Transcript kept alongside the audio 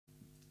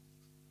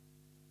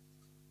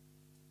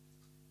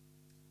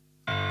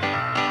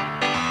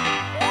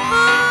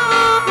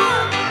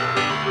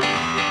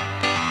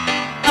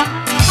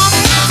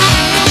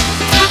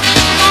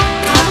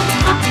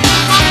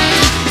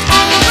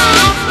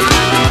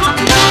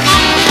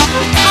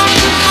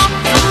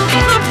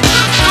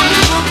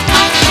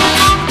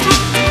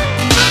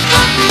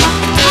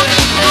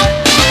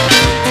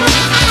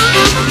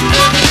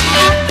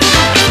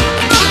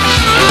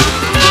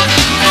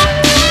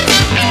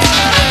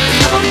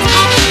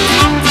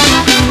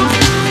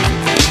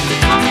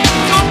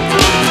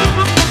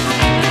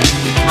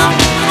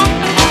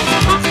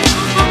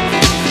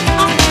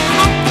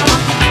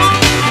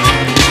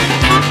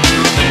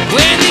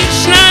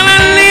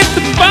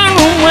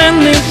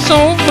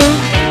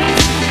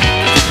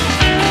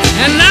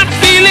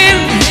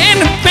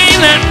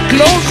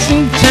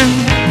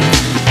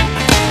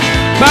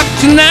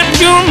Tonight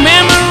your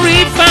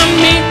memory found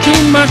me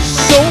too much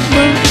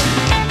sober.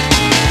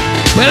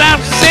 Well, I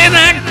said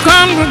I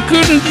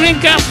couldn't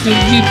drink after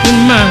deep in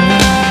mind.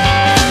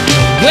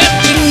 Well,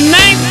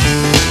 tonight,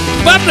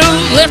 bottle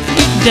let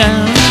me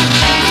down,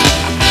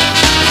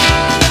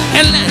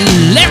 and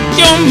let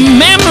your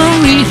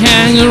memory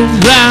hang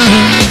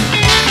around.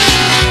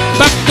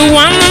 But the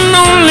one and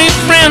only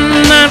friend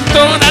I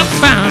thought I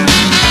found,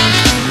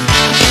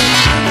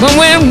 but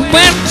when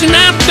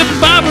tonight the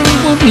bottle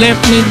would let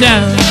me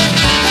down.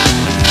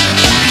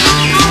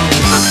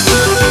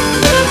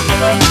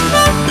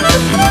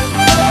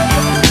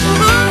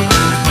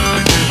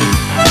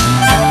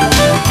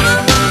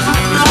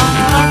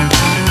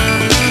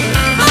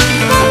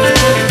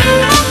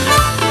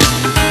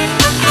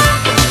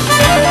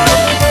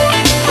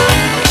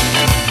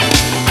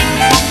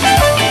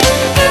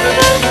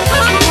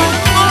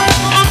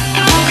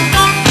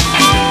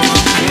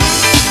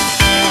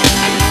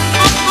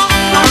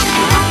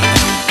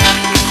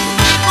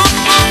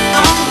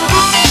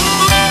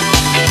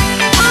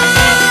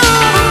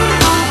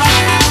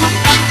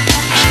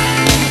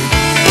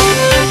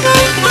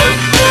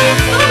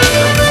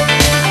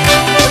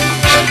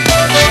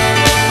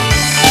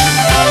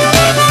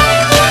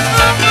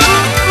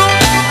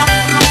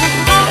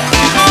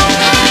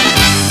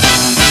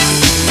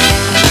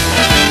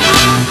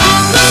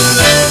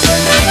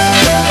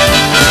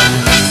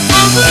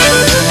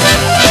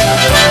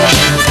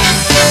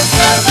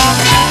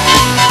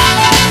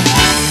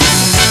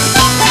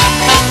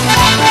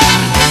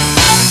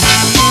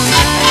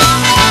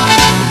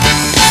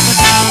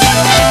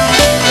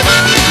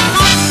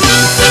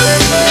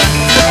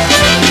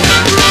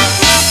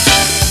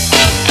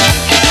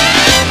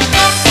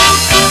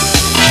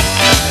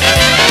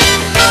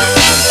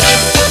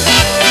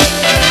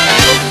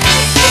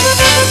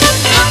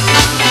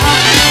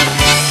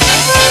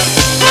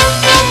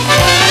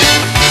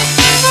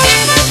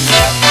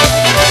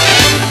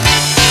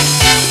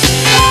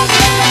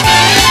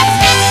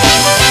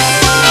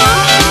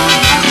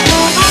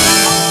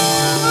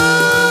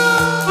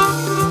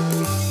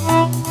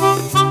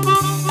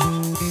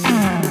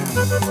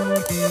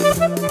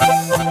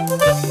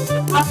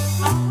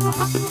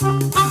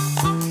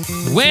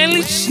 Well,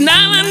 each night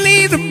I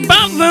need a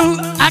bottle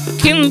I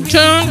can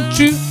turn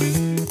to,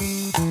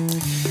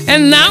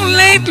 and now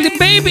lately,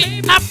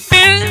 baby, I've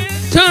been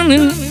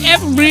turning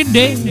every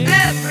day.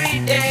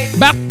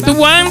 But the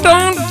wine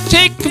don't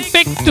take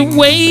effect the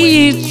way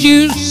it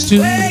used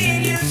to,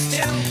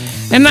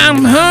 and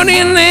I'm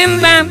hurting in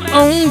that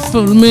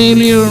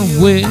unfamiliar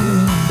way.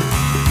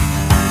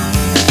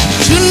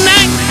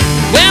 Tonight,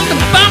 well, the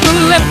bottle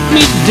let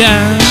me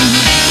down,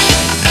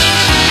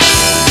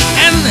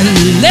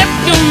 let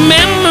your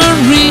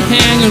memory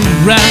hang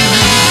around.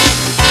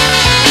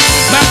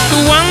 But the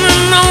one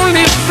and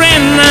only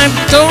friend I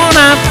thought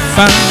I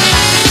found,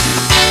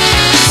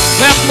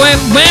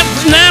 well,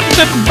 tonight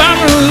the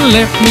bottle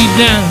let me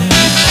down.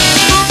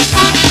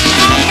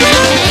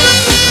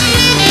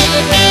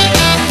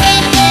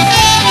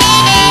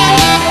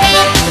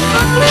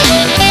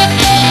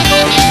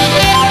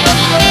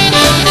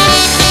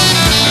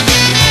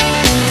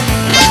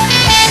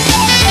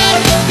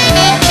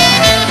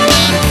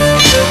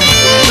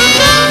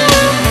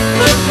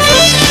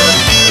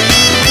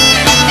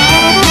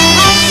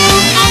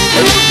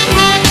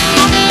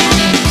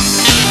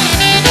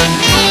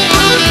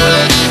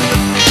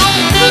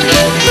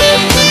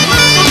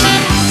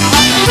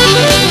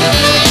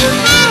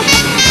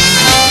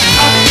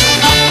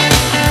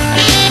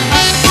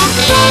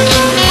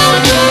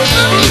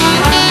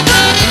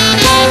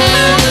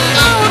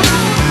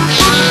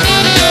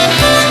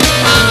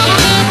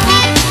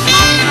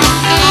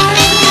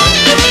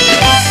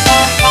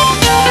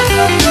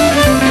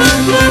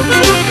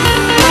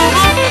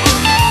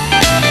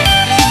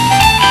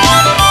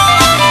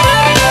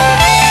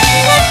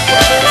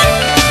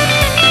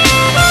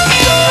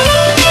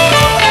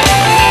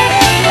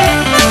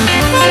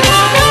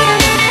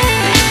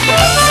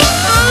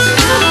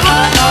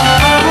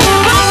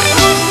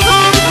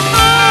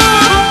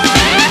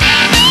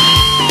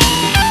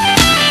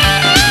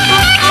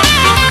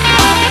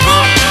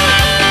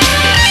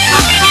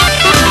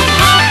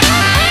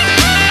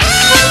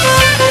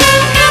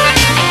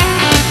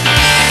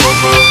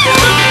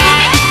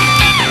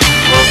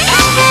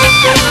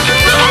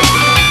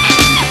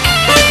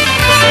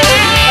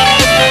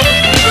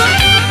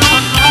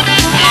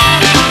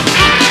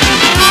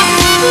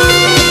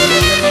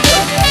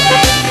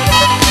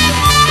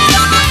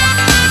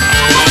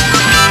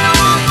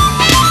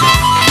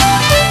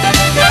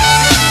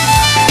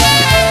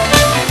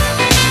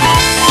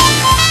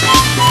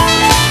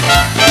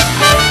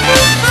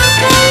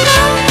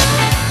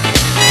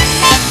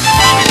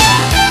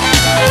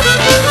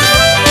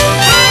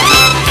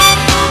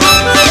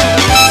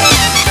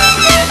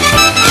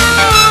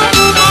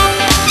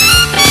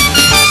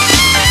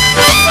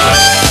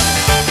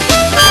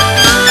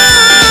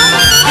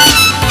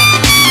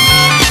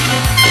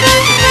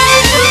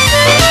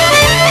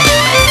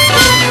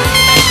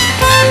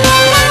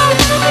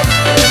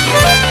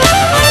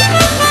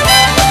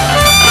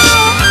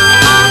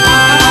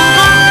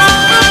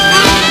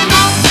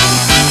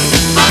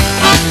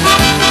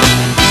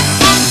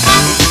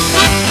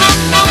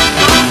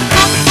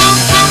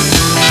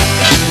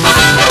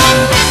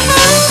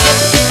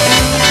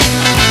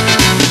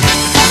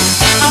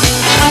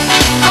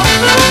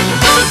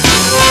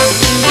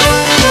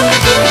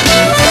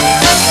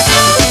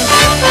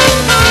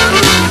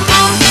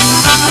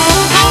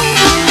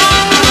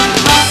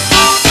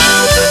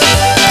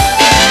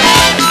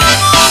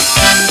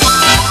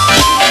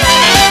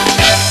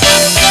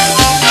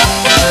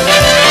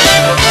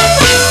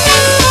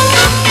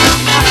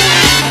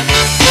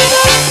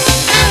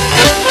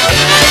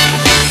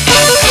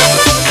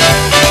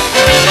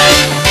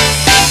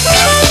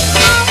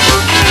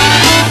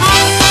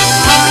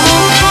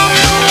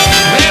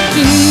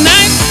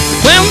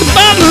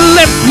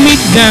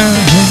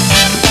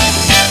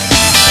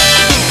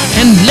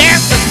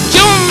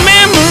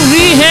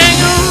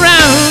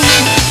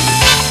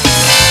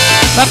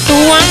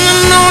 one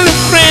and only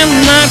friend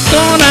I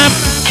thought I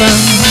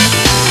found.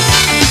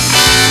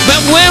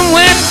 But when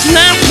went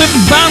not the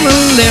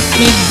bottle let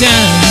me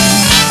down.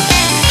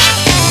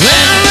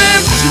 Well,